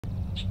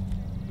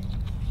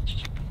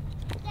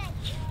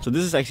So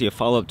this is actually a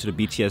follow-up to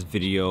the BTS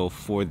video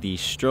for the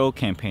stroke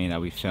campaign that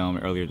we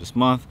filmed earlier this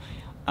month.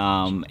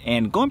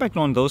 And going back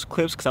on those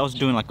clips, because I was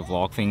doing like a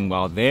vlog thing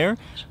while there,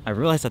 I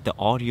realized that the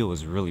audio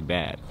was really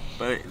bad.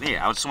 But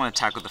yeah, I just want to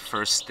tackle the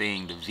first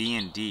thing, the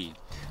eND.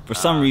 For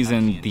some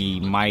reason, the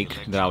mic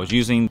that I was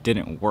using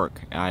didn't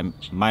work. I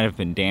might have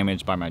been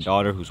damaged by my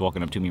daughter, who's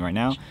walking up to me right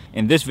now.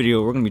 In this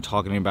video, we're going to be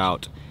talking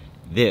about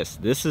this.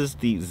 This is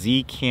the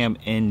Z-Cam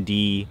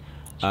eND,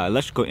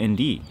 electrical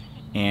eND.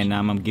 And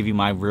I'm going to give you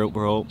my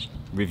real-world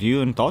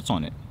review and thoughts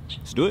on it.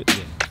 Let's do it.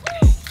 Yeah.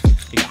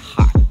 It got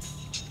hot.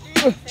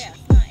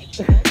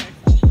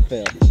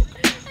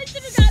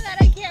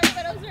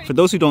 For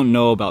those who don't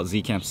know about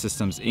Z-Cam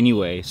systems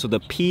anyway, so the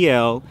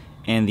PL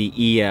and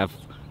the EF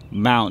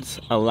mounts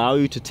allow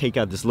you to take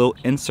out this little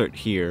insert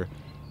here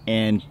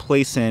and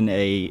place in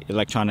a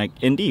electronic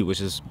ND,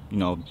 which is, you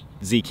know,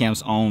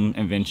 Z-Cam's own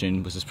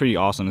invention, which is pretty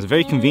awesome. It's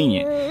very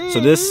convenient. So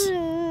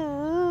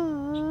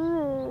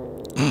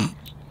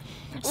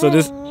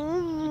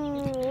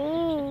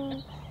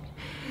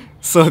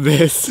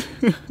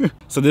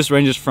this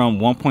ranges from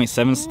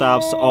 1.7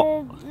 stops.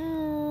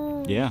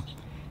 Oh, yeah,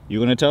 you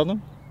gonna tell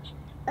them?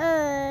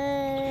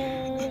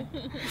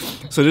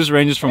 So this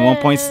ranges from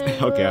okay,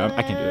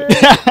 I can do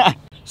it.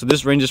 So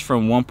this ranges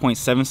from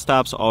 1.7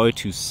 stops all the way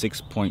to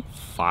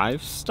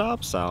 6.5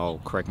 stops.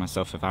 I'll correct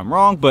myself if I'm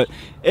wrong, but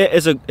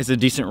it's a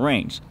decent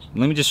range.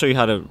 Let me just show you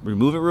how to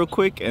remove it real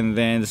quick, and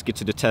then let's get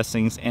to the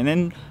testings, and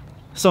then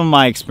some of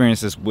my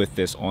experiences with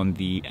this on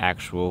the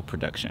actual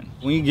production.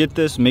 When you get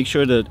this, make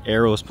sure the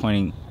arrow is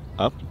pointing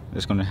up.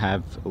 It's going to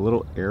have a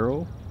little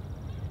arrow.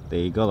 There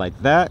you go, like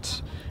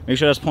that. Make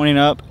sure that's pointing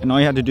up, and all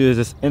you have to do is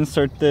just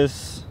insert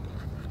this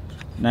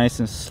nice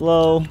and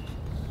slow.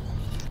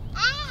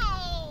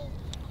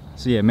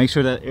 So yeah, make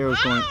sure that arrow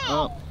is going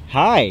up.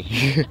 Hi!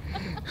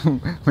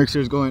 Make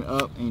sure it's going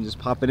up, and you just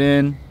pop it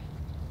in,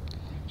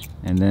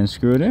 and then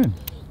screw it in.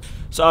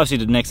 So obviously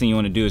the next thing you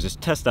want to do is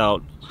just test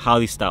out how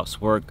these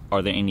stops work.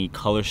 Are there any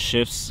color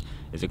shifts?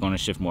 Is it going to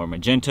shift more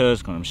magenta?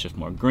 Is it going to shift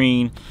more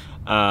green?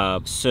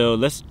 So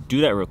let's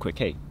do that real quick.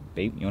 Hey,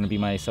 babe, you want to be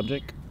my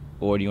subject?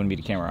 Or do you want to be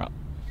the camera out?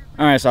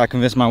 Alright, so I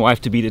convinced my wife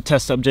to be the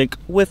test subject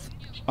with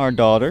our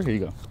daughter. Here you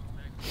go.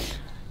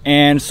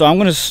 And so I'm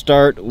going to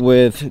start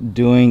with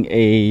doing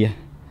a,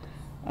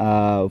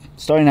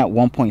 starting at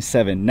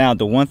 1.7. Now,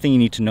 the one thing you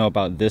need to know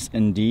about this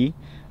ND,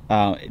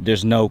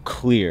 there's no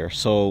clear.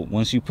 So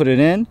once you put it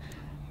in,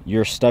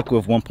 you're stuck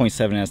with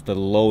 1.7 as the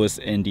lowest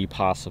ND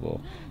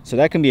possible. So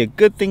that can be a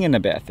good thing and a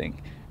bad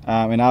thing.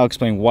 And I'll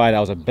explain why that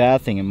was a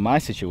bad thing in my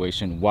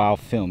situation while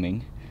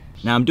filming.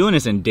 Now I'm doing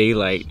this in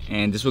daylight,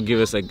 and this will give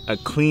us a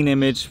clean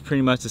image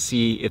pretty much to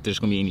see if there's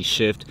going to be any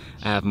shift.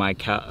 I have my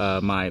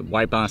my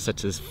white balance set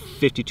to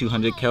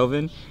 5200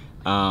 Kelvin,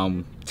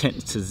 10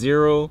 to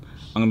 0. I'm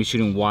going to be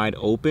shooting wide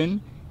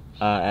open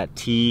at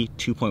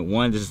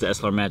T2.1. This is the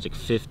SLR Magic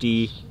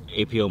 50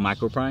 APO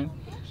microprime.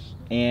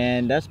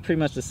 And that's pretty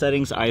much the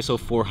settings. ISO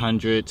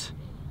 400.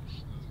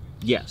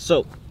 Yeah,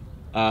 so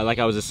like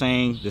I was just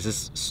saying, this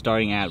is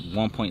starting at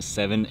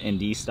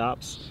 1.7 ND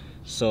stops.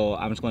 So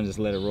I'm just going to just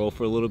let it roll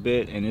for a little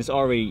bit, and it's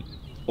already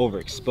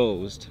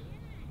overexposed.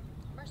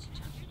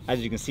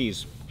 As you can see,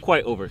 it's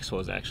quite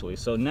overexposed actually.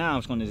 So now I'm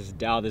just going to just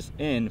dial this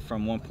in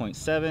from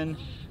 1.7.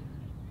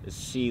 Let's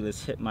see,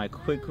 let's hit my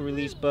quick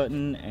release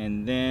button,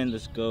 and then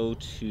let's get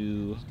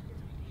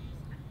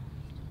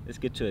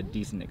to a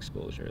decent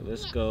exposure.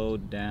 Let's go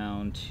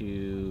down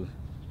to,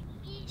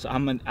 so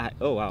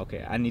oh wow,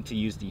 okay, I need to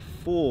use the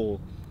full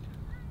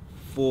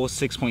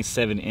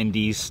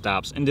 6.7 ND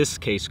stops in this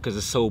case because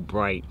it's so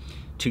bright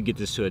to get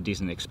this to a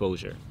decent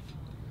exposure.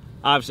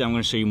 Obviously I'm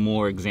going to show you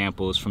more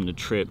examples from the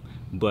trip,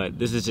 but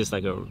this is just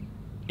like a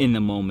in the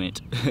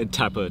moment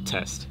type of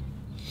test.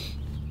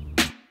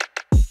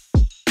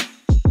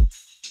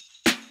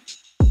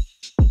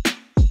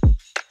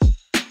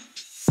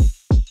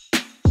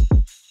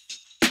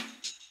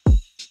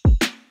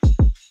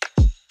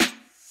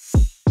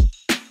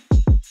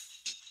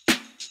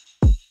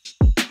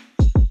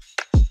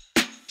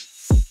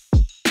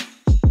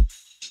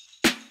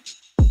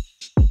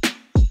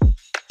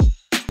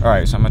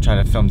 Alright, so I'm going to try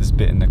to film this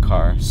bit in the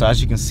car. So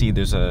as you can see,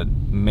 there's a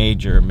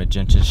major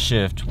magenta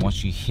shift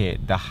once you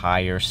hit the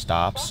higher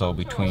stops. So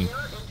between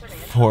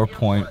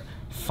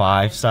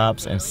 4.5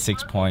 stops and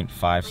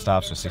 6.5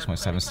 stops or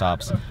 6.7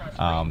 stops,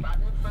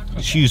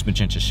 huge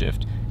magenta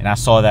shift. And I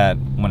saw that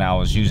when I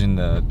was using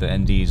the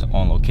NDs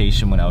on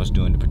location when I was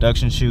doing the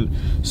production shoot.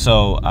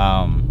 So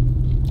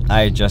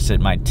I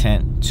adjusted my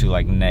tint to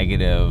like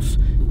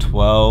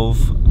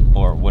 -12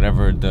 or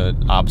whatever the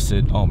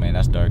opposite. Oh man,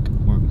 that's dark.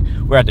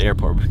 We're at the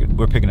airport.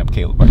 We're picking up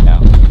Caleb right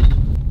now.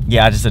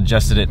 Yeah, I just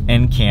adjusted it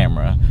in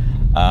camera.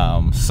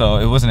 So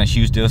it wasn't a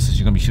huge deal since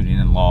you're gonna be shooting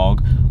in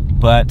log.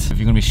 But if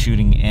you're gonna be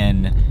shooting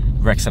in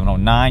Rec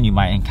 709, you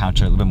might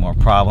encounter a little bit more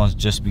problems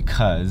just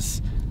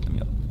because, let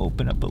me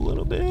open up a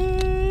little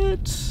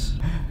bit.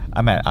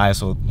 I'm at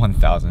ISO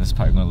 1000. It's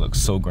probably gonna look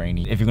so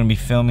grainy. If you're gonna be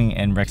filming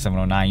in Rec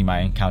 709, you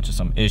might encounter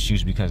some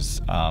issues because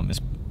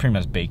it's pretty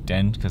much baked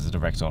in because of the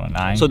Rec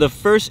 709. So the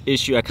first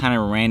issue I kind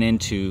of ran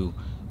into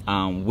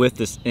with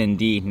this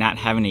ND not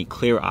having a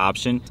clear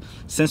option.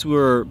 Since we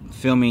were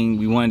filming,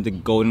 we wanted the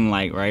golden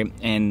light, right?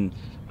 And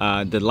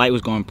the light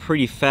was going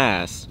pretty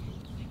fast.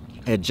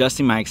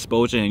 Adjusting my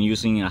exposure and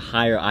using a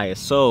higher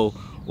ISO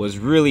was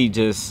really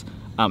just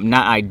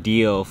not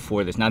ideal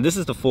for this. Now this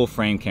is the full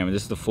frame camera.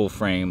 This is the full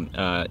frame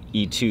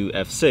E2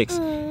 f6,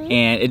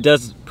 and it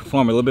does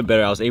perform a little bit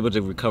better. I was able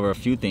to recover a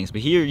few things,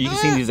 but here you can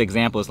see these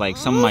examples, like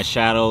some of my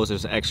shadows.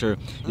 There's extra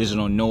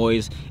digital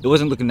noise. It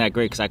wasn't looking that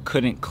great because I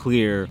couldn't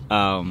clear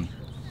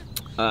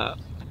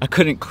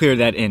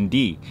that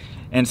ND,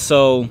 and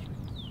so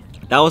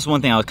that was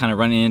one thing I was kind of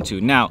running into.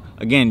 Now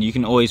again, you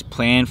can always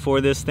plan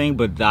for this thing,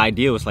 but the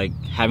idea was like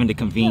having the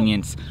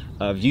convenience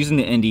of using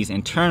the NDs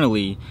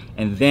internally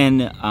and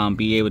then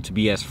be able to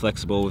be as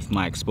flexible with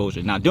my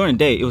exposure. Now during the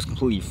day it was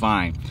completely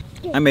fine.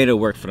 I made it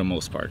work for the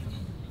most part.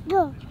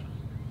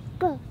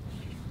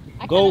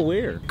 Go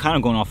where? Kind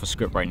of going off a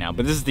script right now,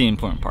 but this is the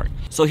important part.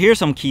 So here's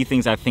some key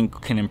things I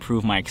think can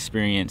improve my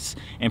experience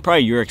and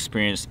probably your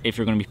experience if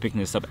you're going to be picking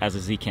this up as a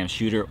Zcam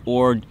shooter,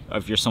 or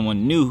if you're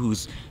someone new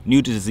who's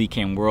new to the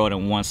Zcam world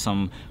and wants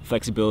some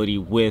flexibility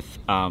with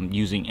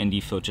using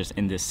ND filters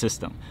in this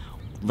system.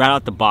 Right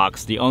out the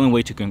box, the only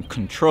way to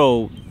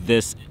control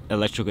this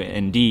electrical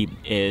ND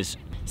is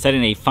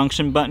setting a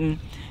function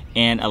button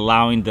and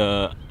allowing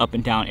the up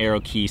and down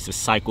arrow keys to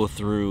cycle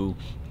through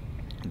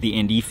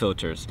the ND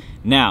filters.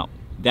 Now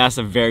that's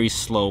a very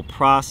slow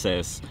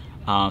process,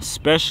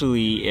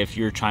 especially if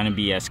you're trying to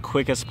be as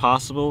quick as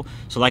possible.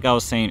 So like I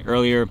was saying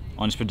earlier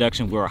on this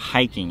production, we were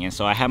hiking, and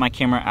so I had my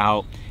camera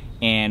out,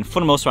 and for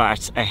the most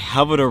part I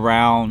hovered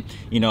around,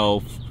 you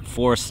know,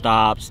 4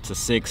 stops to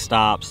 6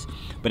 stops,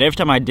 but every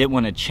time I did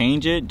want to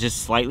change it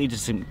just slightly,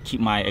 just to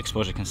keep my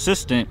exposure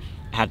consistent,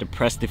 I had to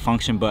press the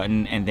function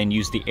button and then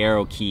use the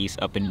arrow keys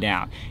up and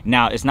down.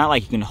 Now it's not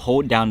like you can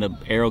hold down the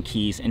arrow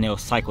keys and they'll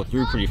cycle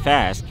through pretty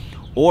fast,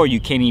 or you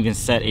can't even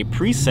set a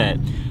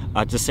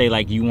preset to say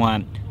like you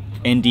want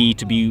ND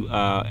to be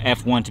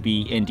F1 to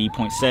be ND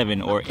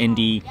 0.7 or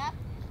ND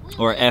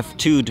or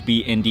F2 to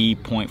be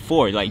ND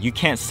 0.4. Like you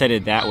can't set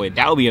it that way.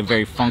 That would be a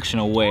very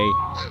functional way.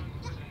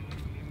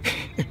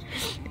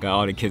 Got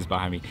all the kids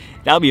behind me.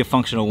 That would be a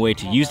functional way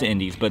to use the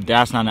NDs, but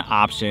that's not an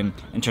option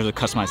in terms of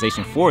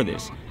customization for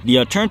this. The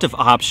alternative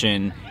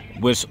option,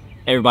 which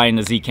everybody in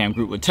the Zcam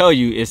group would tell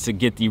you, is to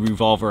get the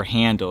revolver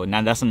handle.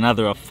 Now that's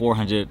another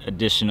 400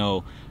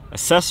 additional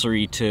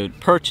accessory to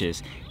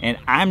purchase, and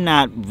I'm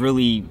not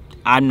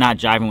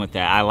jiving with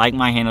that. I like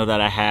my handle that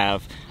I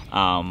have,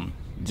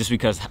 just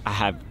because I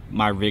have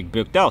my rig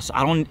built out. So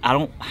I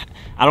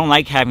don't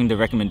like having the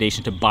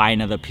recommendation to buy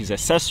another piece of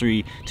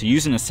accessory to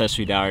use an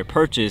accessory that I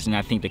purchased, and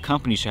I think the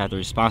company should have the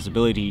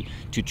responsibility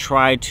to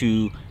try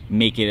to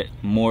make it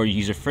more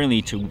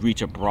user-friendly to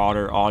reach a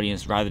broader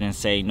audience, rather than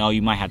say, no,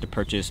 you might have to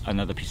purchase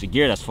another piece of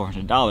gear that's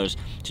 $400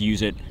 to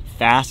use it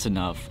fast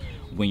enough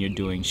when you're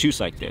doing shoots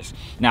like this.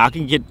 Now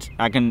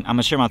I'm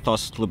gonna share my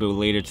thoughts a little bit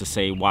later to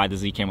say why the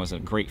Zcam was a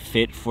great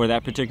fit for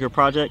that particular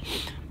project,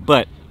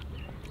 but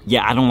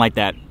yeah, I don't like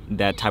that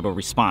type of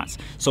response.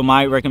 So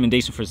my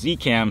recommendation for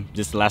Zcam,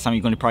 this is the last time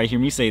you're going to probably hear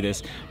me say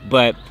this,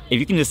 but if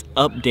you can just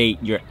update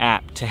your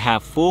app to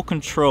have full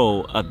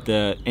control of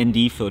the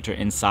ND filter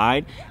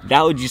inside,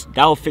 that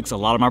will fix a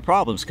lot of my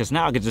problems, because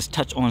now I could just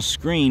touch on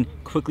screen,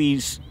 quickly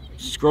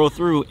scroll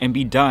through and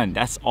be done.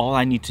 That's all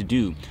I need to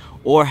do.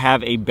 Or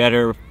have a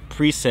better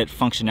preset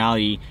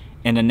functionality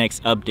in the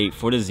next update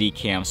for the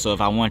Zcam. So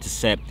if I wanted to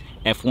set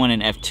F1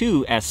 and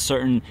F2 as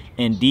certain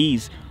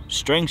NDs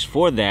strengths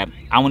for that,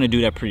 I want to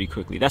do that pretty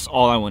quickly. That's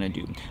all I want to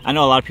do. I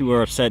know a lot of people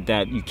are upset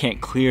that you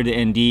can't clear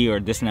the ND or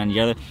this and that and the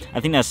other.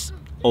 I think that's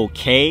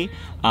okay.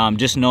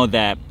 Just know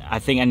that I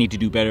think I need to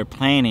do better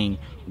planning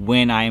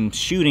when I'm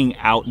shooting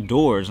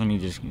outdoors. Let me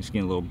just, it's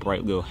getting a little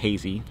bright, a little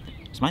hazy.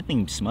 Is my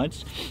thing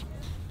smudged?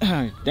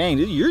 Dang,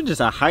 dude, you're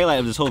just a highlight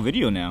of this whole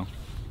video now.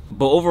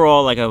 But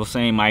overall, like I was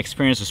saying, my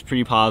experience was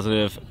pretty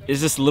positive. It's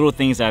just little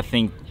things that I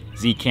think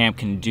Zcam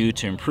can do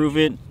to improve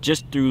it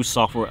just through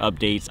software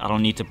updates. I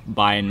don't need to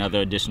buy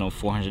another additional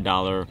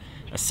 $400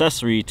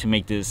 accessory to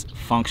make this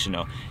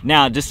functional.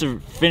 Now, just to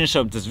finish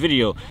up this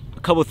video, a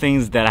couple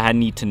things that I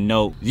need to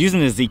note. Using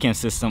the Zcam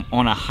system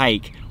on a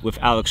hike with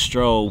Alex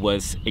Stroh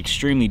was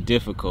extremely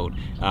difficult.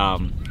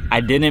 I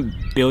didn't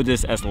build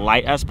this as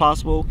light as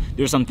possible.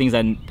 There were some things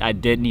that I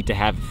did need to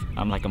have,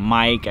 like a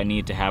mic. I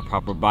needed to have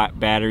proper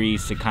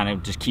batteries to kind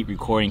of just keep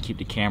recording, keep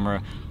the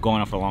camera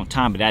going on for a long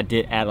time, but that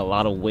did add a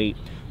lot of weight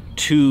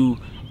to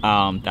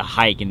the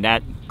hike, and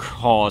that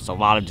caused a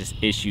lot of just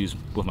issues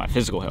with my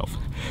physical health.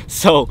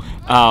 So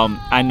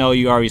I know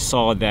you already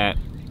saw that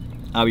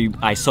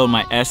I sold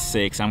my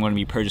S6. I'm going to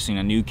be purchasing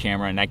a new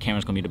camera, and that camera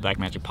is going to be the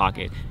Blackmagic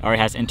Pocket. It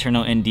already has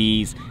internal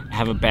NDs. I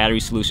have a battery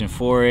solution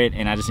for it,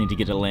 and I just need to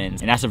get a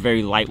lens. And that's a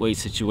very lightweight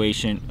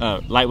situation,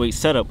 lightweight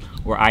setup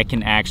where I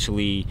can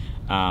actually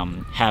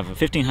have a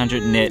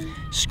 1500 nit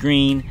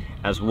screen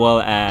as well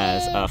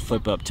as a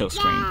flip up tilt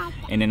screen.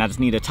 And then I just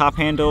need a top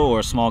handle or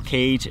a small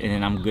cage, and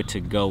then I'm good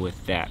to go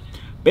with that.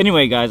 But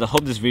anyway, guys, I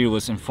hope this video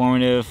was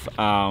informative.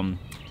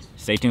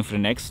 Stay tuned for the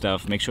next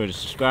stuff. Make sure to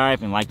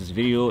subscribe and like this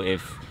video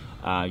if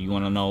you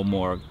want to know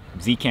more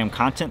Zcam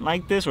content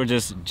like this, or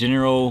just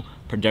general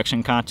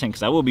production content,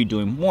 because I will be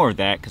doing more of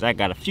that, because I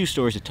got a few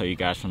stories to tell you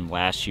guys from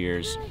last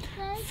year's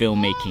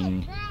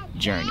filmmaking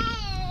journey.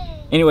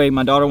 Anyway,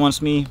 my daughter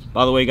wants me,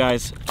 by the way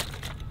guys,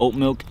 oat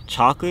milk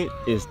chocolate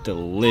is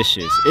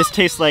delicious. It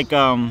tastes like, you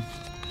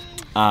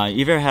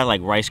ever had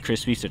like Rice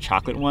Krispies, the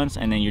chocolate ones,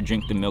 and then you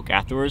drink the milk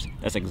afterwards?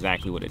 That's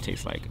exactly what it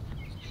tastes like.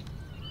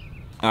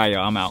 All right,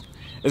 y'all, I'm out.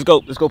 Let's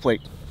go play.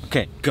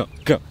 Okay, go.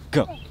 Go.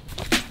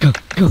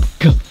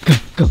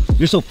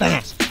 You're so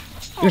fast.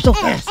 You're so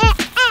fast.